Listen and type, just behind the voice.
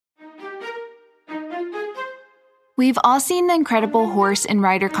We've all seen the incredible horse and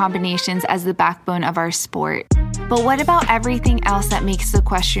rider combinations as the backbone of our sport. But what about everything else that makes the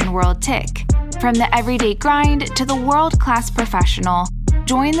equestrian world tick? From the everyday grind to the world-class professional,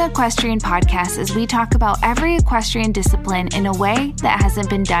 join the Equestrian Podcast as we talk about every equestrian discipline in a way that hasn't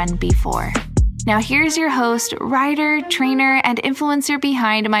been done before. Now here's your host, rider, trainer, and influencer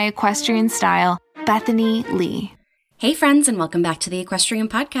behind my equestrian style, Bethany Lee. Hey friends, and welcome back to the Equestrian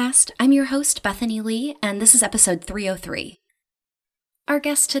Podcast. I'm your host, Bethany Lee, and this is episode 303. Our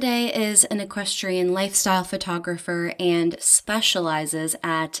guest today is an equestrian lifestyle photographer and specializes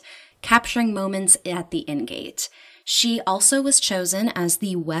at capturing moments at the in-gate. She also was chosen as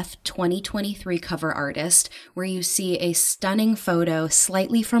the WEF 2023 cover artist, where you see a stunning photo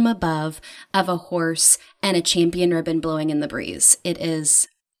slightly from above of a horse and a champion ribbon blowing in the breeze. It is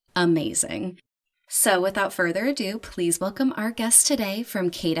amazing. So without further ado, please welcome our guest today from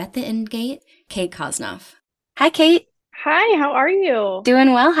Kate at the In-Gate, Kate Kosnoff. Hi, Kate. Hi, how are you?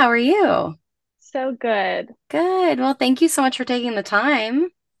 Doing well. How are you? So good. Good. Well, thank you so much for taking the time.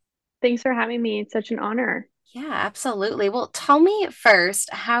 Thanks for having me. It's such an honor. Yeah, absolutely. Well, tell me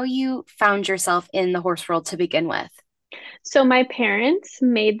first how you found yourself in the horse world to begin with. So my parents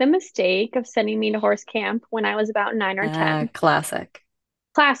made the mistake of sending me to horse camp when I was about 9 or 10. Classic.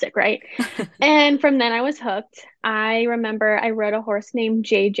 Classic, right? And from then I was hooked. I remember I rode a horse named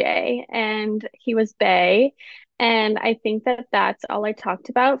JJ and he was bay. And I think that that's all I talked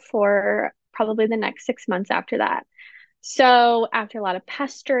about for probably the next 6 months after that. So after a lot of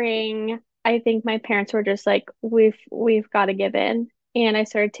pestering, I think my parents were just like, we've got to give in. And I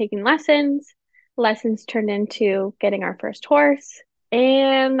started taking lessons. Lessons turned into getting our first horse.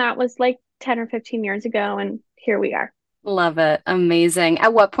 And that was like 10 or 15 years ago. And here we are. Love it. Amazing.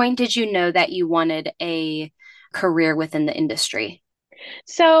 At what point did you know that you wanted a career within the industry?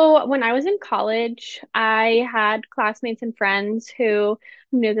 So when I was in college, I had classmates and friends who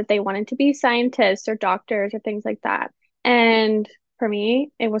knew that they wanted to be scientists or doctors or things like that. And for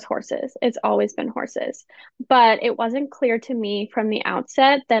me, it was horses. It's always been horses. But it wasn't clear to me from the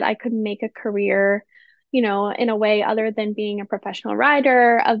outset that I could make a career, in a way other than being a professional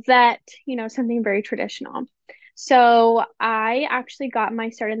rider, a vet, something very traditional. So I actually got my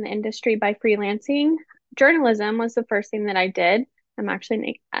start in the industry by freelancing. Journalism was the first thing that I did. I'm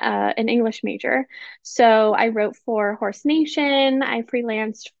actually an English major. So I wrote for Horse Nation. I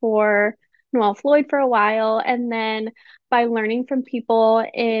freelanced for Noel Floyd for a while. And then by learning from people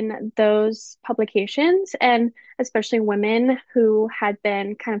in those publications, and especially women who had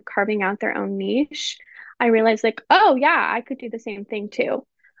been kind of carving out their own niche, I realized like, oh yeah, I could do the same thing too.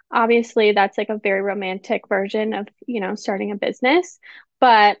 Obviously, that's like a very romantic version of, starting a business.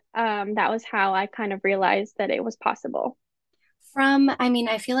 But that was how I kind of realized that it was possible.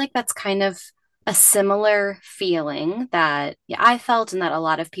 I feel like that's kind of a similar feeling that I felt and that a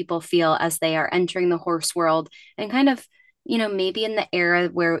lot of people feel as they are entering the horse world and kind of, maybe in the era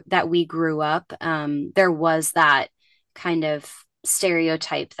that we grew up, there was that kind of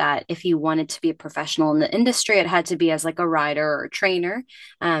stereotype that if you wanted to be a professional in the industry, it had to be as like a rider or a trainer,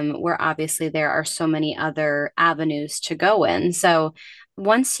 where obviously there are so many other avenues to go in. So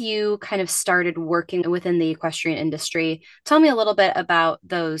once you kind of started working within the equestrian industry, tell me a little bit about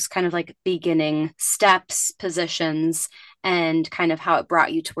those kind of like beginning steps, positions, and kind of how it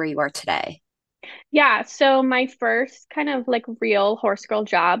brought you to where you are today. Yeah, so my first kind of like real horse girl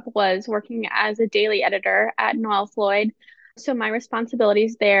job was working as a daily editor at Noel Floyd. So my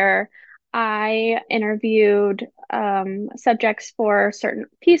responsibilities there, I interviewed subjects for certain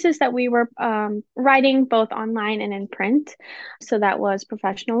pieces that we were writing both online and in print. So that was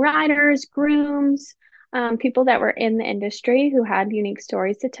professional riders, grooms, people that were in the industry who had unique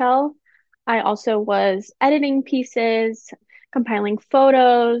stories to tell. I also was editing pieces, compiling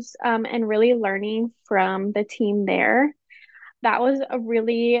photos, and really learning from the team there. That was a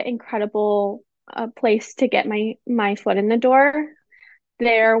really incredible place to get my foot in the door.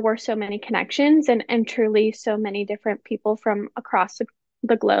 There were so many connections and truly so many different people from across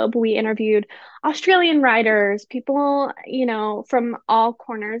the globe. We interviewed Australian riders, people, from all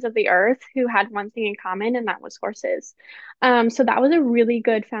corners of the earth who had one thing in common, and that was horses. So that was a really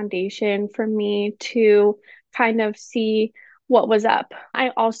good foundation for me to kind of see what was up.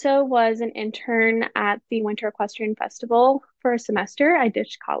 I also was an intern at the Winter Equestrian Festival for a semester. I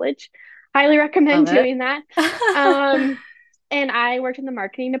ditched college. Highly recommend doing that. And I worked in the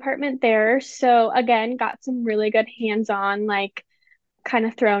marketing department there. So again, got some really good hands-on like kind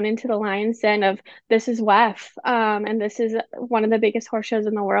of thrown into the lion's den of this is WEF, and this is one of the biggest horse shows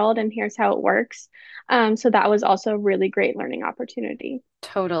in the world, and here's how it works. So that was also a really great learning opportunity.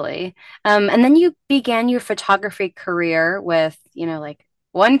 Totally. And then you began your photography career with, like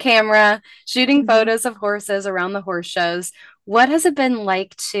one camera, shooting Mhm. photos of horses around the horse shows. What has it been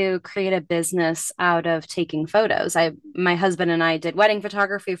like to create a business out of taking photos? My husband and I did wedding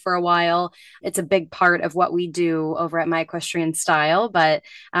photography for a while. It's a big part of what we do over at My Equestrian Style, but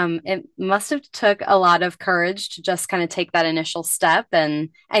it must have took a lot of courage to just kind of take that initial step and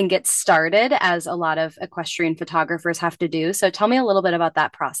get started, as a lot of equestrian photographers have to do. So tell me a little bit about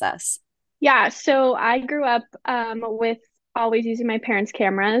that process. Yeah, so I grew up with always using my parents'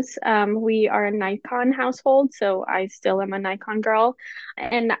 cameras. We are a Nikon household, so I still am a Nikon girl.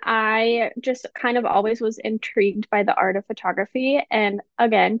 And I just kind of always was intrigued by the art of photography. And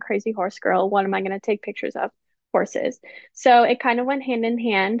again, crazy horse girl, what am I going to take pictures of? Horses. So it kind of went hand in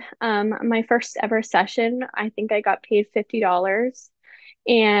hand. My first ever session, I think I got paid $50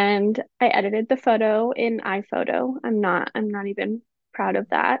 and I edited the photo in iPhoto. I'm not even proud of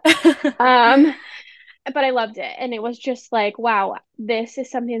that. Um, but I loved it. And it was just like, wow, this is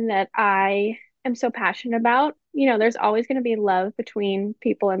something that I am so passionate about. There's always going to be love between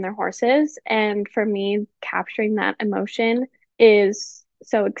people and their horses. And for me, capturing that emotion is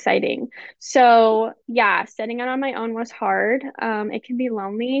so exciting. So, yeah, setting out on my own was hard. It can be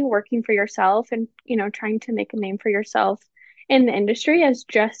lonely working for yourself and, trying to make a name for yourself in the industry as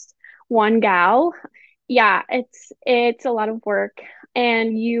just one gal. Yeah, it's a lot of work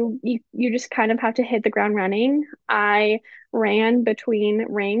and you just kind of have to hit the ground running. I ran between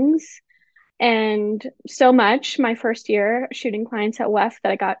rings and so much my first year shooting clients at WEF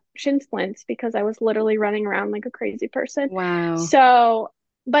that I got shin splints because I was literally running around like a crazy person. Wow. So,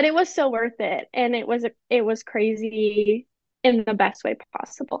 but it was so worth it and it was crazy in the best way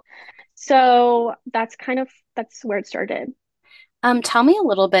possible. So that's where it started. Tell me a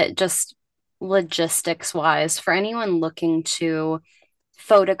little bit, just logistics wise, for anyone looking to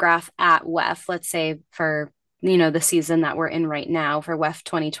photograph at WEF, let's say for the season that we're in right now for WEF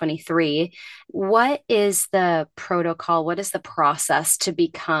 2023. What is the protocol? What is the process to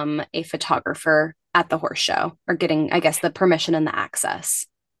become a photographer at the horse show, or getting, I guess, the permission and the access?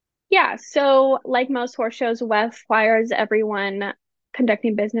 Yeah, so like most horse shows, WEF requires everyone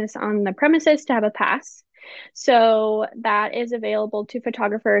conducting business on the premises to have a pass. So that is available to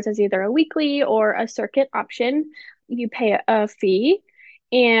photographers as either a weekly or a circuit option. You pay a fee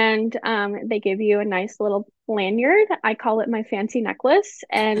and they give you a nice little lanyard. I call it my fancy necklace,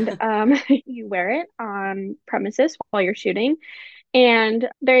 and you wear it on premises while you're shooting. And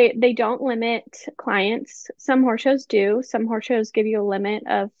they don't limit clients. Some horse shows do. Some horse shows give you a limit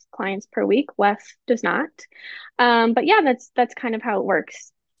of clients per week. WEF does not. But yeah, that's kind of how it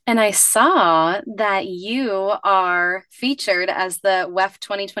works. And I saw that you are featured as the WEF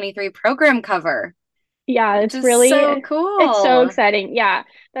 2023 program cover, Yeah, which it's is so really it's so cool. exciting. Yeah,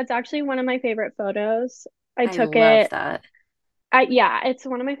 that's actually one of my favorite photos. I I took love it. that. Yeah, it's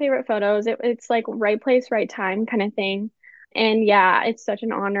one of my favorite photos. It's like right place, right time kind of thing. And yeah, it's such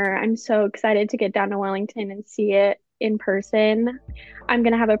an honor. I'm so excited to get down to Wellington and see it in person. I'm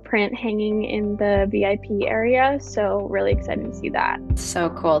gonna have a print hanging in the VIP area, so really excited to see that.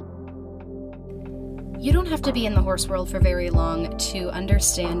 So cool. You don't have to be in the horse world for very long to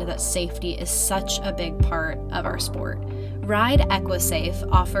understand that safety is such a big part of our sport. Ride EquiSafe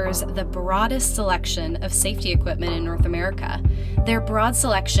offers the broadest selection of safety equipment in North America. Their broad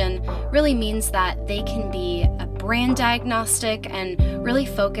selection really means that they can be a brand diagnostic and really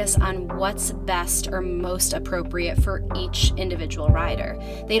focus on what's best or most appropriate for each individual rider.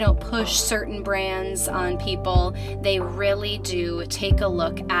 They don't push certain brands on people. They really do take a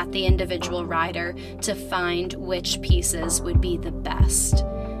look at the individual rider to find which pieces would be the best.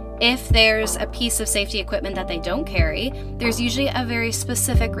 If there's a piece of safety equipment that they don't carry, there's usually a very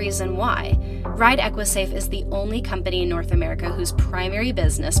specific reason why. Ride EquiSafe is the only company in North America whose primary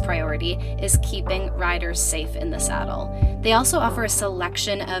business priority is keeping riders safe in the saddle. They also offer a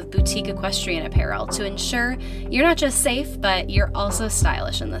selection of boutique equestrian apparel to ensure you're not just safe, but you're also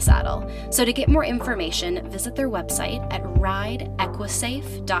stylish in the saddle. So to get more information, visit their website at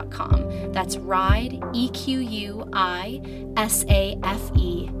rideequisafe.com. That's ride,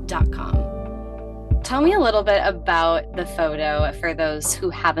 EQUISAFE.com. Tell me a little bit about the photo for those who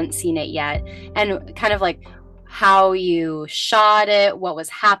haven't seen it yet, and kind of like how you shot it, what was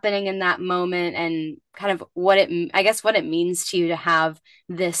happening in that moment, and kind of I guess what it means to you to have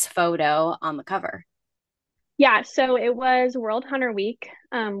this photo on the cover. Yeah, so it was World Hunter Week,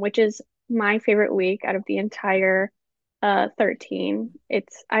 which is my favorite week out of the entire 13.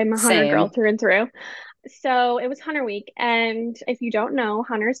 I'm a hunter girl Same. through and through. So it was Hunter Week, and if you don't know,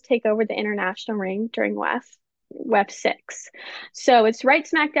 hunters take over the international ring during WEF 6. So it's right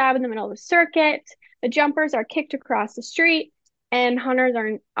smack dab in the middle of the circuit. The jumpers are kicked across the street, and hunters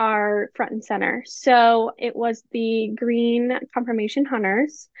are front and center. So it was the green confirmation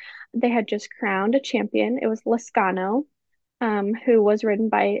hunters. They had just crowned a champion. It was Lascano, who was ridden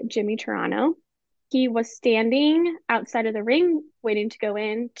by Jimmy Turano. He was standing outside of the ring, waiting to go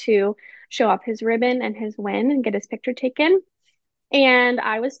in to show off his ribbon and his win and get his picture taken. And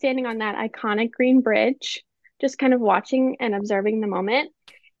I was standing on that iconic green bridge, just kind of watching and observing the moment.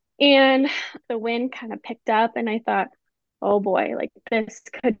 And the wind kind of picked up, and I thought, oh boy, like this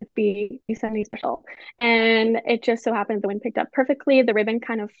could be something special. And it just so happened the wind picked up perfectly. The ribbon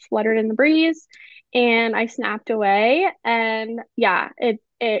kind of fluttered in the breeze, and I snapped away. And yeah,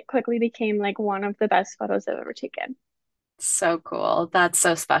 it quickly became like one of the best photos I've ever taken. So cool. That's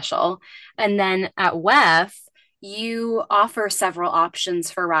so special. And then at WEF, you offer several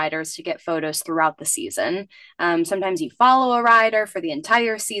options for riders to get photos throughout the season. Sometimes you follow a rider for the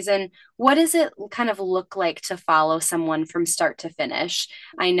entire season. What does it kind of look like to follow someone from start to finish?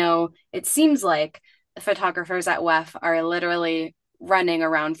 I know it seems like the photographers at WEF are literally running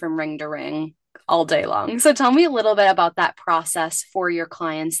around from ring to ring all day long. So tell me a little bit about that process for your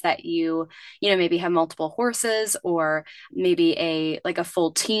clients that maybe have multiple horses or maybe a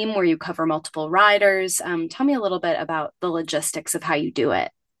full team where you cover multiple riders. Tell me a little bit about the logistics of how you do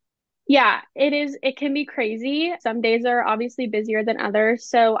it. Yeah, it is. It can be crazy. Some days are obviously busier than others.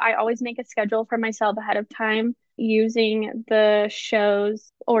 So I always make a schedule for myself ahead of time using the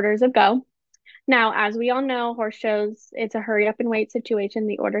show's orders of go. Now, as we all know, horse shows, it's a hurry up and wait situation.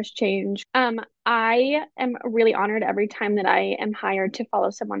 The orders change. I am really honored every time that I am hired to follow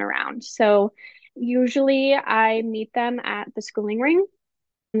someone around. So usually I meet them at the schooling ring.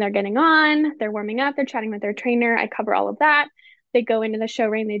 They're getting on, they're warming up, they're chatting with their trainer. I cover all of that. They go into the show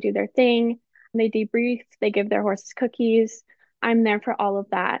ring, they do their thing, they debrief, they give their horses cookies. I'm there for all of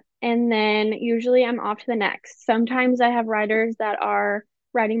that. And then usually I'm off to the next. Sometimes I have riders that are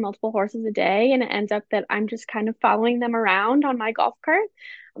riding multiple horses a day, and it ends up that I'm just kind of following them around on my golf cart,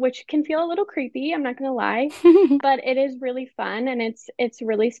 which can feel a little creepy, I'm not gonna lie. But it is really fun and it's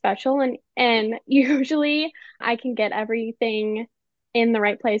really special and usually I can get everything in the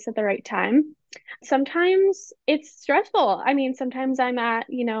right place at the right time. Sometimes it's stressful. I mean, sometimes I'm at,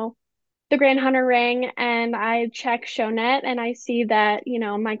 the Grand Hunter Ring and I check ShowNet and I see that,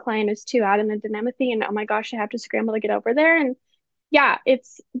 my client is too out in the Denemothy and oh my gosh, I have to scramble to get over there. And yeah,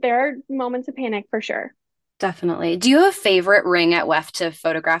 there are moments of panic for sure. Definitely. Do you have a favorite ring at WEF to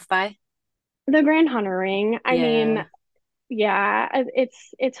photograph by? The Grand Hunter Ring, I Yeah. mean, yeah,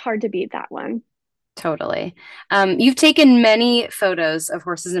 it's hard to beat that one. Totally. You've taken many photos of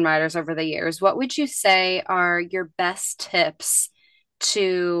horses and riders over the years. What would you say are your best tips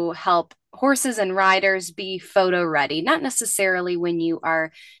to help horses and riders be photo ready? Not necessarily when you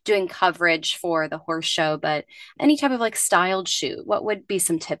are doing coverage for the horse show, but any type of like styled shoot. What would be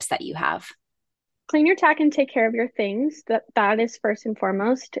some tips that you have? Clean your tack and take care of your things. That is first and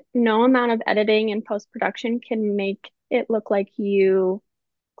foremost. No amount of editing and post-production can make it look like you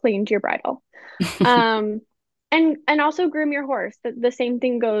cleaned your bridle. Um, and also groom your horse. The same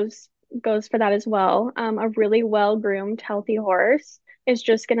thing goes for that as well. A really well groomed, healthy horse is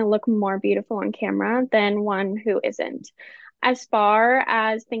just going to look more beautiful on camera than one who isn't. As far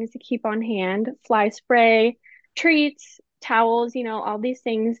as things to keep on hand, fly spray, treats, towels, all these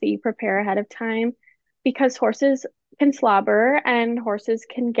things that you prepare ahead of time because horses can slobber and horses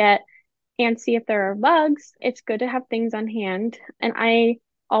can get antsy if there are bugs. It's good to have things on hand. And I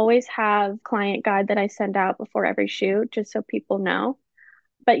always have client guide that I send out before every shoot just so people know.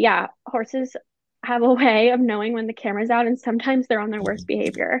 But yeah, horses have a way of knowing when the camera's out and sometimes they're on their worst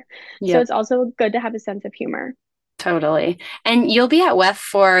behavior. So Yep. it's also good to have a sense of humor. Totally. And you'll be at WEF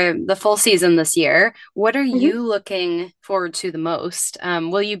for the full season this year. What are Mhm. you looking forward to the most?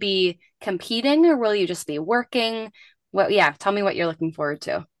 Will you be competing or will you just be working? Yeah, tell me what you're looking forward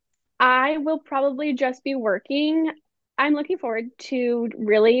to. I will probably just be working. I'm looking forward to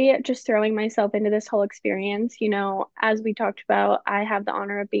really just throwing myself into this whole experience. As we talked about, I have the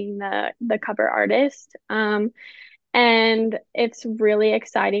honor of being the cover artist. And it's really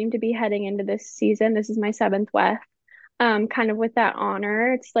exciting to be heading into this season. This is my seventh WEF. Kind of with that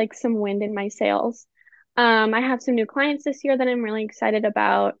honor, it's like some wind in my sails. I have some new clients this year that I'm really excited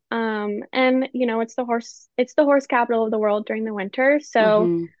about. And it's the horse capital of the world during the winter. So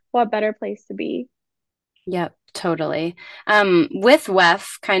Hmm. what better place to be? Yep, totally. With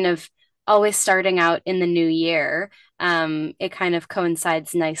WEF, kind of always starting out in the new year, it kind of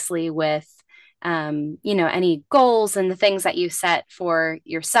coincides nicely with any goals and the things that you set for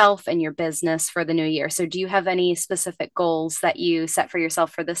yourself and your business for the new year. So do you have any specific goals that you set for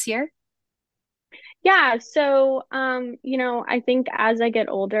yourself for this year? Yeah, so I think as I get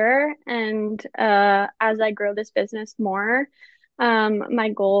older and as I grow this business more, my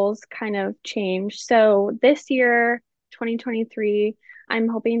goals kind of change. So this year, 2023, I'm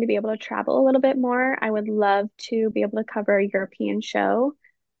hoping to be able to travel a little bit more. I would love to be able to cover a European show,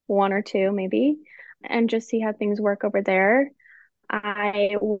 one or two maybe, and just see how things work over there.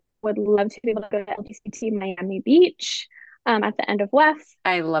 I would love to be able to go to LGCT Miami Beach at the end of WEF.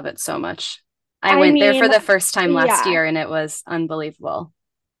 I love it so much. I I went there for mean, the first time last yeah, year and it was unbelievable.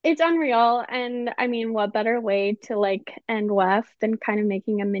 it's unreal. And I mean, what better way to like end WEF than kind of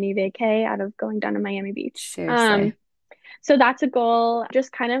making a mini vacay out of going down to Miami Beach? Seriously. So that's a goal,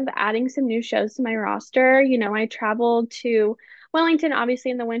 just kind of adding some new shows to my roster. I traveled to Wellington,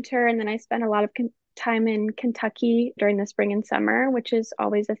 obviously, in the winter, and then I spent a lot of time in Kentucky during the spring and summer, which is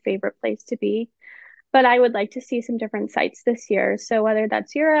always a favorite place to be. But I would like to see some different sites this year. So whether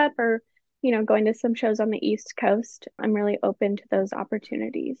that's Europe or, going to some shows on the East Coast, I'm really open to those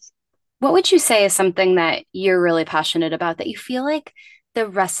opportunities. What would you say is something that you're really passionate about that you feel like the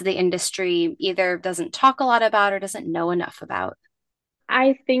rest of the industry either doesn't talk a lot about or doesn't know enough about?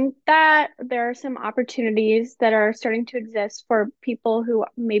 I think that there are some opportunities that are starting to exist for people who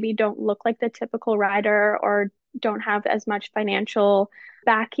maybe don't look like the typical rider or don't have as much financial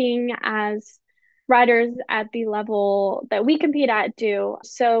backing as riders at the level that we compete at do.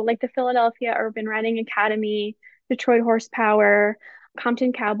 So, like the Philadelphia Urban Riding Academy, Detroit Horsepower,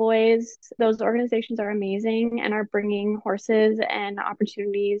 Compton Cowboys, those organizations are amazing and are bringing horses and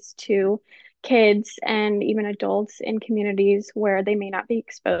opportunities to kids and even adults in communities where they may not be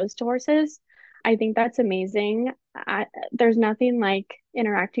exposed to horses. I think that's amazing. There's nothing like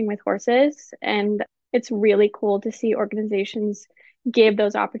interacting with horses, and it's really cool to see organizations give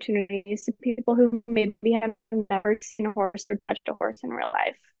those opportunities to people who maybe have never seen a horse or touched a horse in real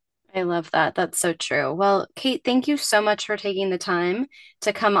life. I love that. That's so true. Well, Kate, thank you so much for taking the time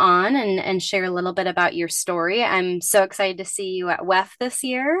to come on and share a little bit about your story. I'm so excited to see you at WEF this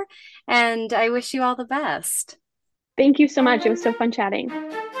year, and I wish you all the best. Thank you so much. It was so fun chatting.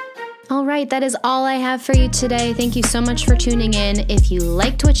 All right, that is all I have for you today. Thank you so much for tuning in. If you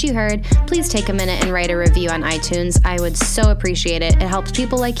liked what you heard, please take a minute and write a review on iTunes. I would so appreciate it. It helps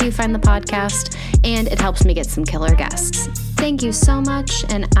people like you find the podcast, and it helps me get some killer guests. Thank you so much,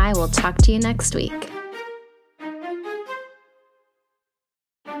 and I will talk to you next week.